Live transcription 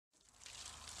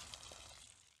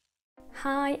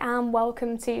Hi and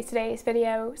welcome to today's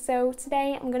video. So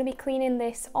today I'm going to be cleaning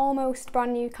this almost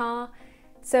brand new car.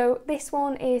 So this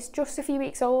one is just a few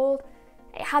weeks old.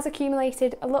 It has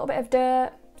accumulated a little bit of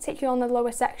dirt, particularly on the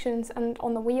lower sections and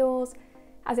on the wheels,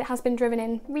 as it has been driven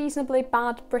in reasonably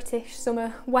bad British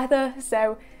summer weather.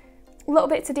 So a little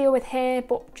bit to deal with here,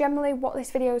 but generally what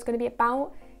this video is going to be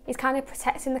about is kind of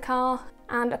protecting the car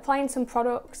and applying some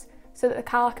products so that the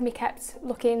car can be kept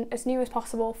looking as new as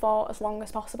possible for as long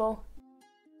as possible.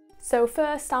 So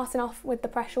first, starting off with the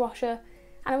pressure washer,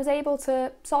 and I was able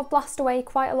to sort of blast away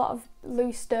quite a lot of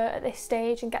loose dirt at this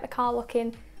stage and get the car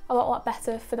looking a lot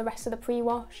better for the rest of the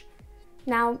pre-wash.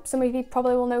 Now, some of you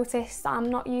probably will notice that I'm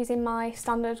not using my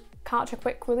standard Karcher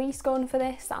quick release gun for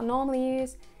this that I normally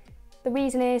use. The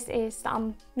reason is that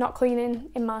I'm not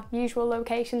cleaning in my usual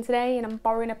location today and I'm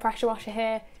borrowing a pressure washer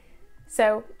here.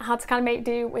 So I had to kind of make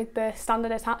do with the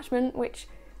standard attachment, which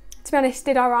to be honest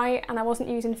did alright, and I wasn't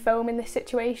using foam in this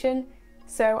situation,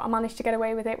 so I managed to get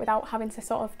away with it without having to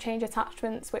sort of change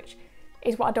attachments, which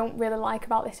is what I don't really like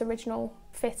about this original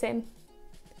fitting.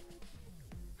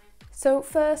 So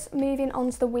first, moving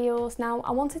on to the wheels. Now I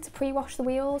wanted to pre-wash the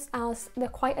wheels as they're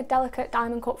quite a delicate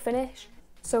diamond cut finish,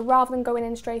 so rather than going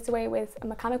in straight away with a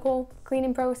mechanical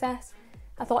cleaning process,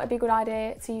 I thought it'd be a good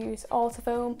idea to use auto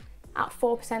foam at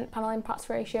 4% panel impact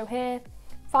ratio here,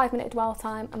 5-minute dwell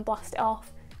time, and blast it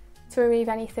off to remove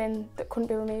anything that couldn't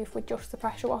be removed with just the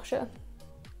pressure washer.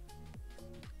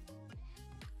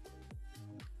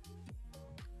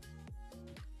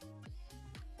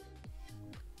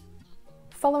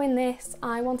 Following this,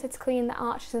 I wanted to clean the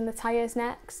arches and the tyres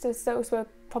next, as those were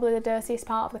probably the dirtiest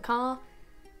part of the car.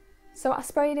 So I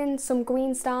sprayed in some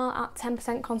Green Star at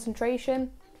 10% concentration,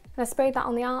 and I sprayed that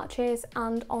on the arches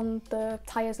and on the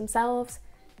tyres themselves.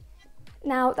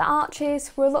 Now the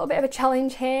arches were a little bit of a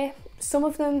challenge here. Some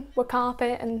of them were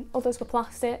carpet and others were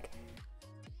plastic.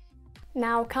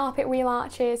 Now carpet wheel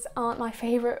arches aren't my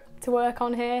favourite to work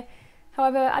on here.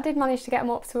 However, I did manage to get them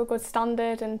up to a good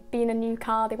standard, and being a new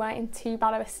car they weren't in too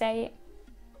bad of a state.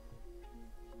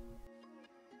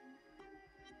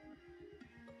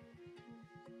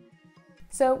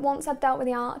 So once I'd dealt with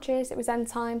the arches, it was then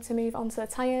time to move on to the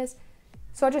tyres.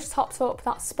 So I just topped up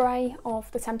that spray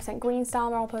of the 10% Green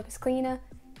Star all-purpose cleaner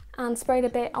and sprayed a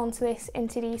bit onto this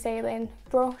anti-desailing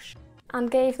brush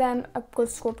and gave them a good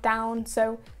scrub down.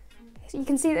 So you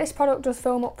can see that this product does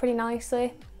foam up pretty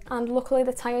nicely, and luckily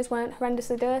the tyres weren't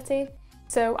horrendously dirty,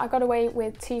 so I got away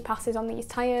with 2 passes on these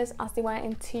tyres as they weren't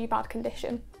in too bad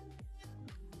condition.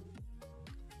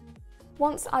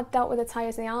 Once I'd dealt with the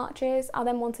tyres and the arches, I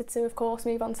then wanted to of course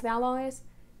move on to the alloys.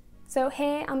 So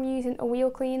here I'm using a wheel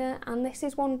cleaner, and this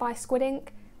is one by Squid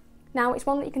Ink. Now it's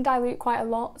one that you can dilute quite a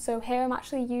lot, so here I'm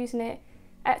actually using it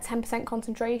at 10%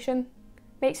 concentration.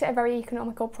 Makes it a very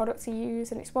economical product to use,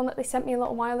 and it's one that they sent me a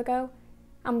little while ago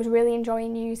and was really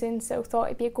enjoying using, so thought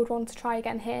it'd be a good one to try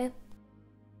again here.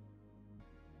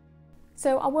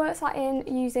 So I worked that in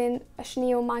using a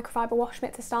chenille microfiber wash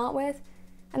mitt to start with,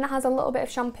 and that has a little bit of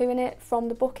shampoo in it from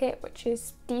the bucket, which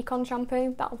is Decon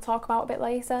shampoo that I'll talk about a bit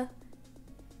later.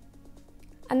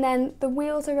 And then the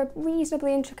wheels are a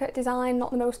reasonably intricate design,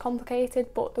 not the most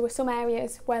complicated, but there were some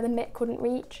areas where the mitt couldn't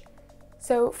reach.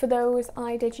 So for those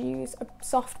I did use a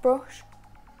soft brush.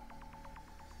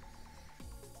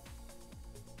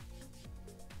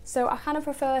 So I kind of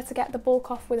prefer to get the bulk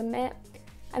off with a mitt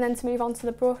and then to move on to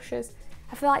the brush, as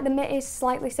I feel like the mitt is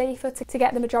slightly safer to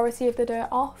get the majority of the dirt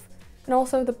off. And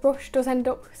also the brush does end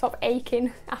up sort of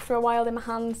aching after a while in my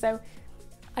hand, so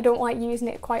I don't like using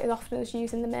it quite as often as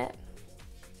using the mitt.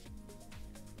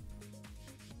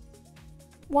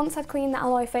 Once I'd cleaned the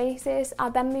alloy faces, I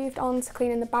then moved on to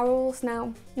cleaning the barrels.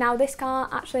 Now this car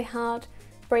actually had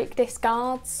brake disc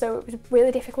guards, so it was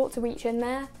really difficult to reach in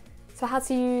there. So I had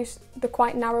to use the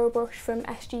quite narrow brush from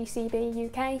SGCB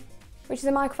UK, which is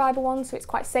a microfiber one, so it's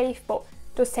quite safe, but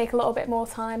does take a little bit more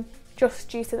time just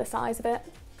due to the size of it.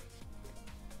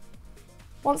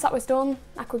 Once that was done,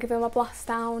 I could give them a blast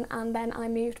down, and then I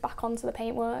moved back onto the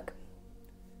paintwork.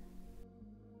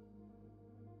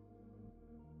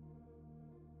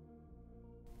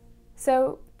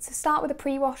 So to start with the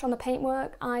pre-wash on the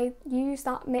paintwork, I used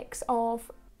that mix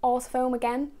of auto foam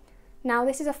again. Now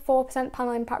this is a 4%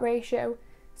 panel impact ratio,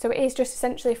 so it is just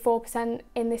essentially 4%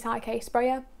 in this IK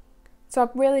sprayer. So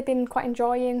I've really been quite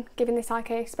enjoying giving this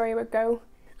IK sprayer a go,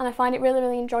 and I find it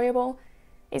really enjoyable.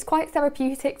 It's quite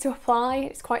therapeutic to apply,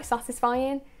 it's quite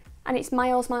satisfying, and it's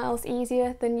miles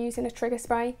easier than using a trigger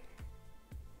spray.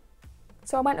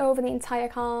 So I went over the entire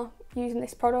car using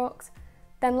this product,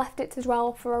 then left it to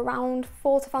dwell for around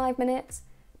 4 to 5 minutes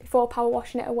before power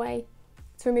washing it away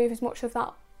to remove as much of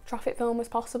that traffic film as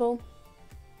possible.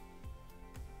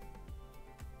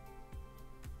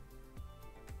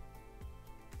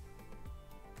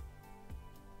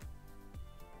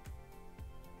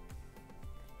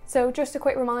 So just a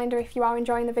quick reminder, if you are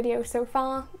enjoying the video so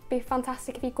far, it'd be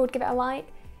fantastic if you could give it a like.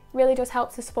 It really does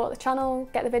help to support the channel,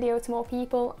 get the video to more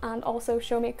people, and also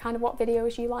show me kind of what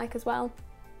videos you like as well.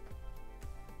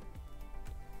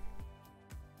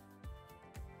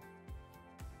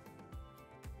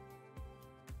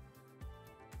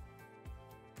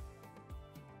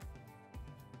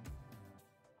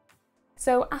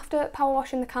 So after power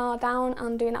washing the car down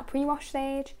and doing that pre-wash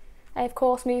stage, I of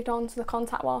course moved on to the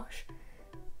contact wash.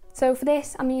 So for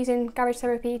this I'm using Garage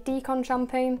Therapy Decon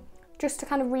shampoo just to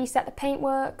kind of reset the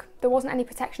paintwork. There wasn't any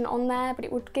protection on there, but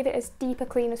it would give it as deep a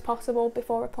clean as possible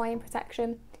before applying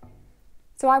protection.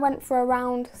 So I went for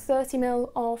around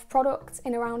 30ml of product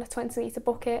in around a 20 litre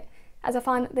bucket, as I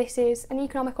find that this is an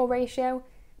economical ratio,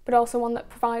 but also one that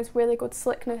provides really good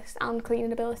slickness and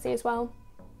cleaning ability as well.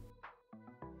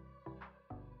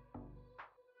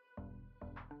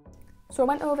 So I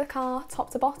went over the car top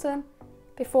to bottom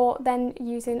before then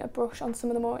using a brush on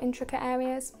some of the more intricate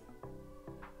areas.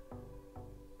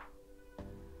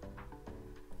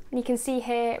 And you can see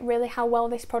here really how well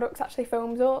this product actually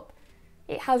foams up.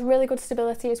 It has really good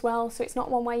stability as well, so it's not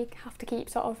one where you have to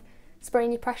keep sort of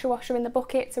spraying your pressure washer in the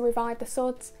bucket to revive the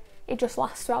suds. It just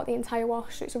lasts throughout the entire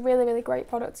wash, so it's a really great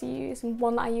product to use and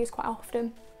one that I use quite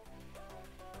often.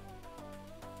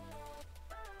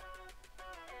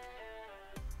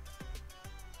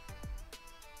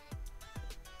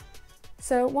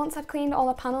 So once I'd cleaned all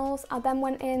the panels, I then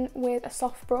went in with a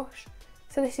soft brush.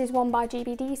 So this is one by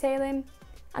GB Detailing,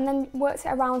 and then worked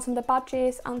it around some of the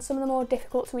badges and some of the more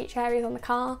difficult to reach areas on the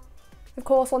car. Of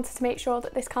course, wanted to make sure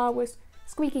that this car was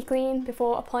squeaky clean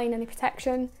before applying any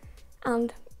protection,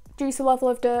 and due to the level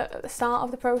of dirt at the start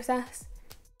of the process,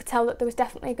 I could tell that there was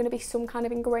definitely going to be some kind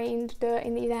of ingrained dirt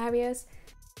in these areas.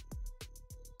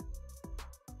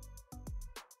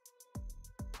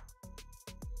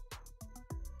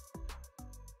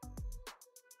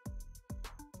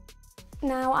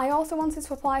 Now I also wanted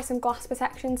to apply some glass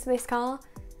protection to this car,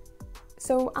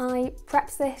 so I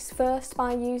prepped this first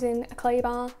by using a clay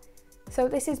bar. So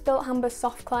this is Built Hamber's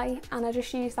soft clay, and I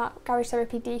just used that Garage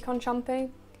Therapy Decon shampoo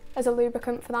as a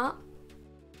lubricant for that.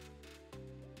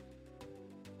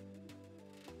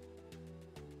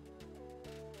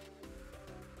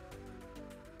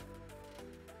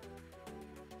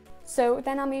 So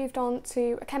then I moved on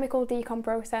to a chemical decon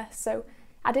process. So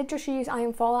I did just use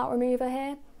iron fallout remover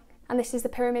here, and this is the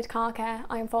Pyramid Car Care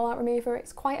iron fallout remover.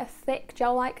 It's quite a thick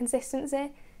gel-like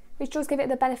consistency, which does give it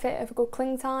the benefit of a good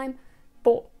cling time,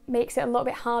 but makes it a little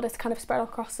bit harder to kind of spread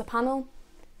across the panel.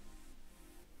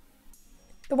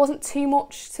 There wasn't too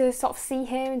much to sort of see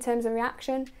here in terms of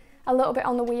reaction. A little bit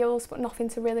on the wheels, but nothing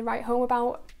to really write home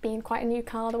about. Being quite a new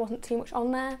car, there wasn't too much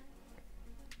on there.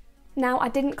 Now, I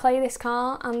didn't clay this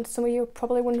car, and some of you are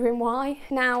probably wondering why.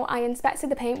 Now, I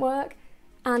inspected the paintwork,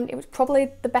 and it was probably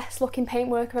the best looking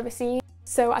paintwork I've ever seen.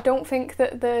 So I don't think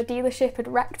that the dealership had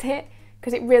wrecked it,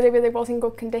 because it really was in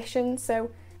good condition.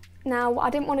 So now what I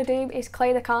didn't want to do is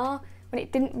clay the car when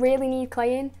it didn't really need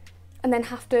claying, and then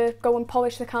have to go and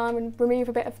polish the car and remove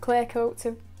a bit of clear coat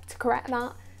to correct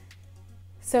that.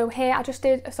 So here I just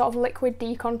did a sort of liquid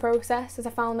decon process, as I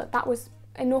found that that was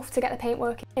enough to get the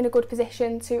paintwork in a good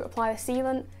position to apply the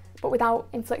sealant, but without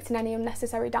inflicting any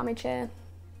unnecessary damage here.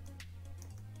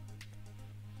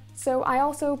 So I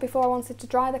also, before I wanted to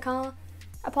dry the car,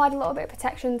 applied a little bit of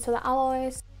protection to the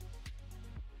alloys.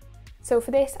 So for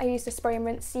this I used a spray and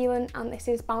rinse sealant, and this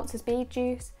is Bouncer's Bead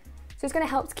Juice. So it's going to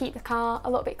help to keep the car a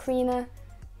little bit cleaner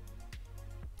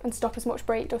and stop as much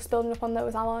brake dust building up on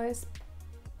those alloys.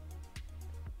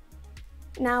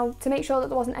 Now, to make sure that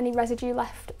there wasn't any residue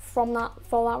left from that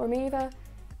fallout remover,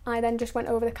 I then just went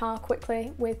over the car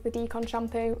quickly with the Decon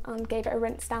shampoo and gave it a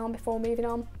rinse down before moving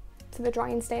on to the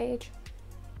drying stage.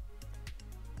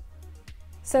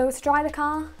 So to dry the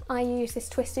car, I used this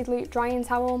twisted loop drying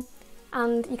towel,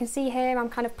 and you can see here I'm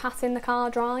kind of patting the car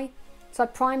dry. So I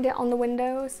primed it on the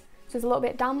windows, so it's a little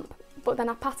bit damp, but then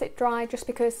I pat it dry just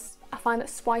because I find that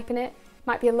swiping it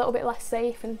might be a little bit less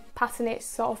safe, and patting it is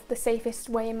sort of the safest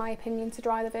way in my opinion to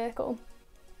dry the vehicle.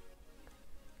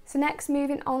 So next,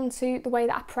 moving on to the way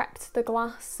that I prepped the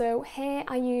glass. So here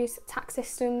I use Tack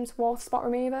Systems Water Spot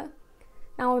Remover.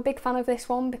 Now I'm a big fan of this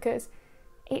one because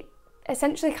it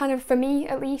essentially kind of, for me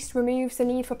at least, removes the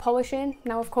need for polishing.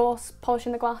 Now of course,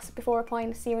 polishing the glass before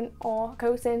applying a sealant or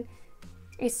coating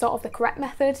is sort of the correct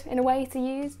method in a way to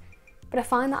use, but I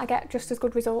find that I get just as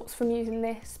good results from using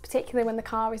this, particularly when the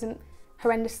car isn't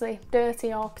horrendously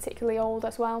dirty or particularly old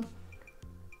as well.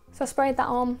 So I sprayed that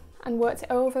on and worked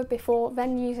it over before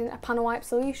then using a panel wipe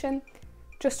solution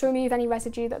just to remove any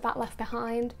residue that left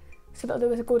behind, so that there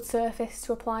was a good surface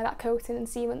to apply that coating and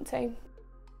sealant to.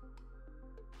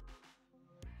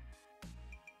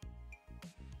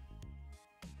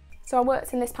 So I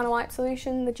worked in this panel wipe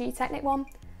solution, the G-Technic one,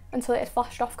 until it had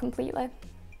flashed off completely.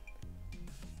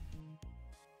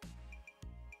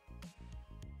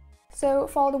 So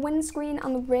for the windscreen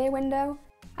and the rear window,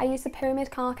 I used the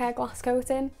Pyramid Car Care glass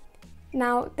coating.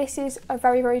 Now this is a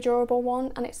very, very durable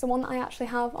one, and it's the one that I actually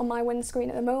have on my windscreen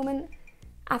at the moment.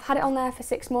 I've had it on there for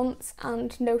 6 months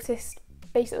and noticed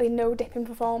basically no dip in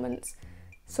performance.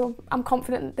 So I'm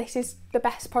confident that this is the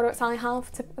best product I have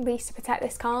to at least to protect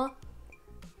this car.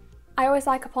 I always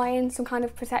like applying some kind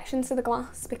of protection to the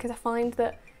glass because I find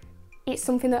that it's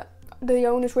something that the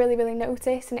owners really, really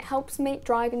notice, and it helps make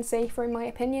driving safer in my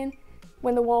opinion,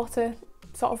 when the water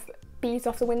sort of beads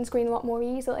off the windscreen a lot more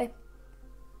easily.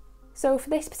 So for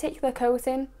this particular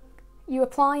coating, you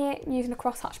apply it using a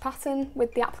crosshatch pattern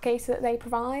with the applicator that they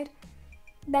provide.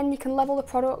 Then you can level the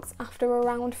product after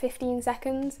around 15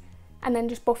 seconds and then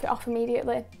just buff it off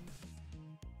immediately.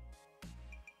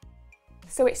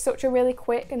 So it's such a really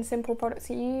quick and simple product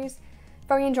to use,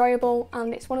 very enjoyable,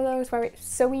 and it's one of those where it's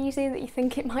so easy that you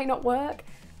think it might not work.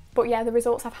 But yeah, the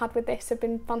results I've had with this have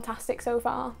been fantastic so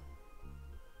far.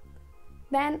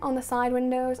 Then on the side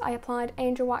windows, I applied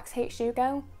Angel Wax H2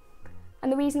 Go.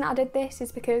 And the reason that I did this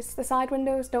is because the side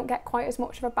windows don't get quite as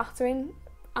much of a battering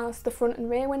as the front and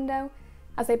rear window,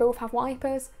 as they both have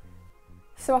wipers.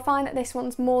 So I find that this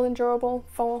one's more than durable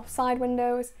for side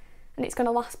windows, and it's going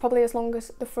to last probably as long as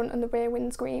the front and the rear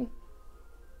windscreen.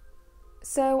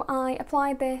 So I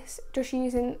applied this just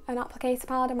using an applicator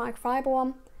pad, a microfiber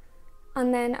one,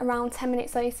 and then around 10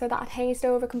 minutes later that had hazed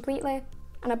over completely,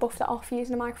 and I buffed it off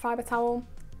using a microfiber towel.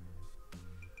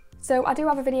 So I do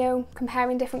have a video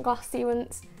comparing different glass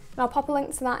sealants, and I'll pop a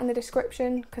link to that in the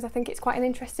description because I think it's quite an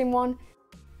interesting one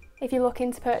if you're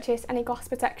looking to purchase any glass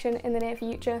protection in the near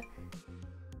future.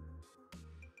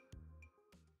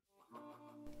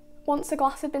 Once the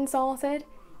glass had been sorted,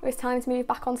 it was time to move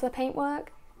back onto the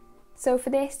paintwork. So for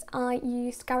this I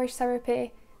used Garage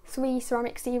Therapy 3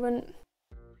 ceramic sealant.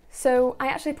 So I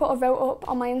actually put a vote up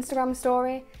on my Instagram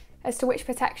story as to which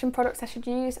protection products I should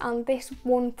use, and this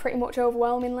won pretty much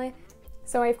overwhelmingly.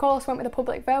 So I of course went with a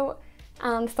public vote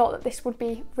and thought that this would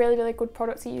be really, really good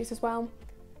product to use as well.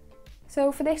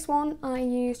 So for this one I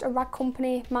used a Rag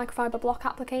Company microfiber block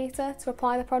applicator to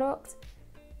apply the product.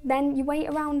 Then you wait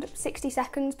around 60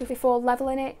 seconds before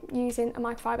levelling it using a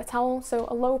microfiber towel, so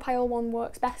a low pile one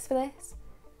works best for this.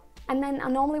 And then I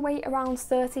normally wait around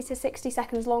 30 to 60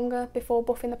 seconds longer before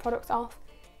buffing the product off,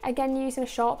 again using a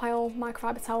short pile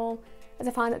microfiber towel, as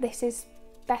I find that this is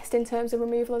best in terms of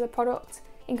removal of the product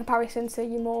in comparison to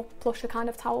your more plusher kind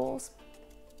of towels.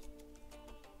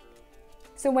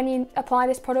 So when you apply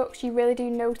this product you really do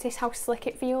notice how slick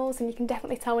it feels, and you can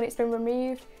definitely tell when it's been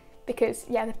removed because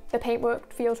yeah, the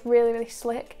paintwork feels really, really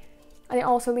slick, and it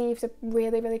also leaves a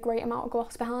really, really great amount of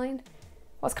gloss behind.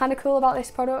 What's kind of cool about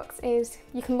this product is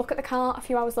you can look at the car a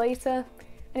few hours later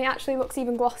and it actually looks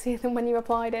even glossier than when you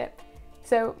applied it.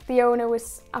 So the owner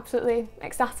was absolutely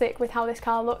ecstatic with how this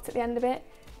car looked at the end of it,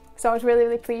 so I was really,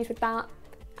 really pleased with that.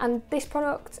 And this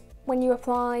product, when you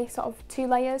apply sort of 2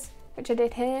 layers, which I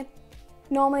did here,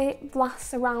 normally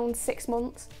lasts around 6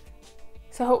 months.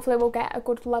 So hopefully we'll get a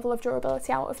good level of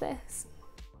durability out of this.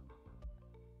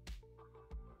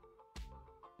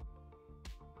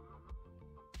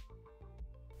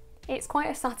 It's quite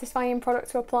a satisfying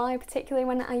product to apply, particularly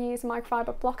when I use a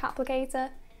microfiber block applicator.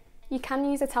 You can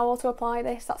use a towel to apply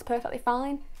this, that's perfectly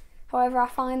fine. However, I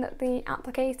find that the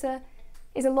applicator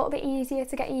is a little bit easier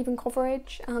to get even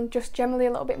coverage and just generally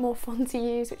a little bit more fun to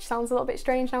use, which sounds a little bit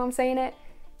strange now I'm saying it.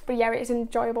 But yeah, it is an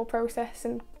enjoyable process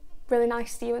and really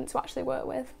nice sealant to actually work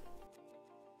with.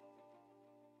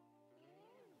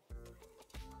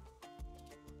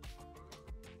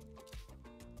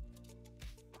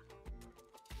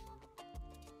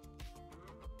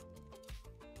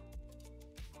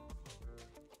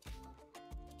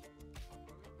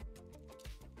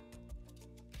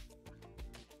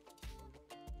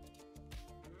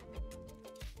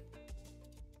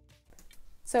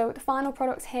 So the final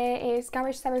product here is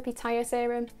Garage Therapy Tyre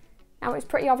Serum. Now it's a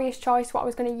pretty obvious choice what I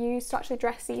was going to use to actually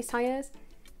dress these tyres.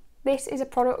 This is a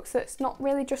product that's not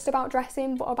really just about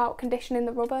dressing but about conditioning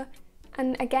the rubber,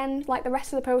 and again, like the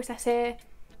rest of the process here,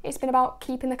 it's been about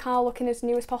keeping the car looking as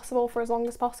new as possible for as long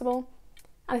as possible,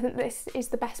 and I think this is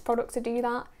the best product to do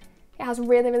that. It has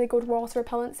really, really good water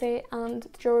repellency and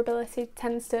durability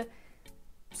tends to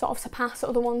sort of surpass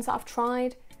other ones that I've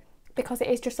tried because it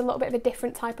is just a little bit of a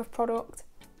different type of product,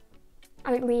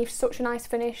 and it leaves such a nice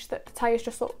finish that the tyres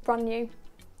just look brand new.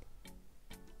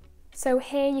 So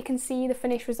here you can see the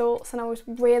finished results, and I was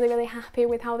really, really happy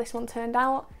with how this one turned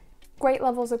out. Great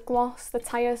levels of gloss, the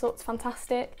tyres looked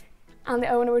fantastic, and the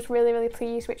owner was really, really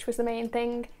pleased, which was the main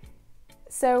thing.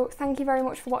 So thank you very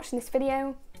much for watching this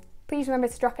video. Please remember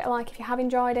to drop it a like if you have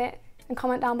enjoyed it, and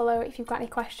comment down below if you've got any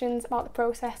questions about the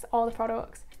process or the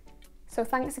products. So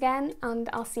thanks again, and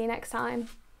I'll see you next time.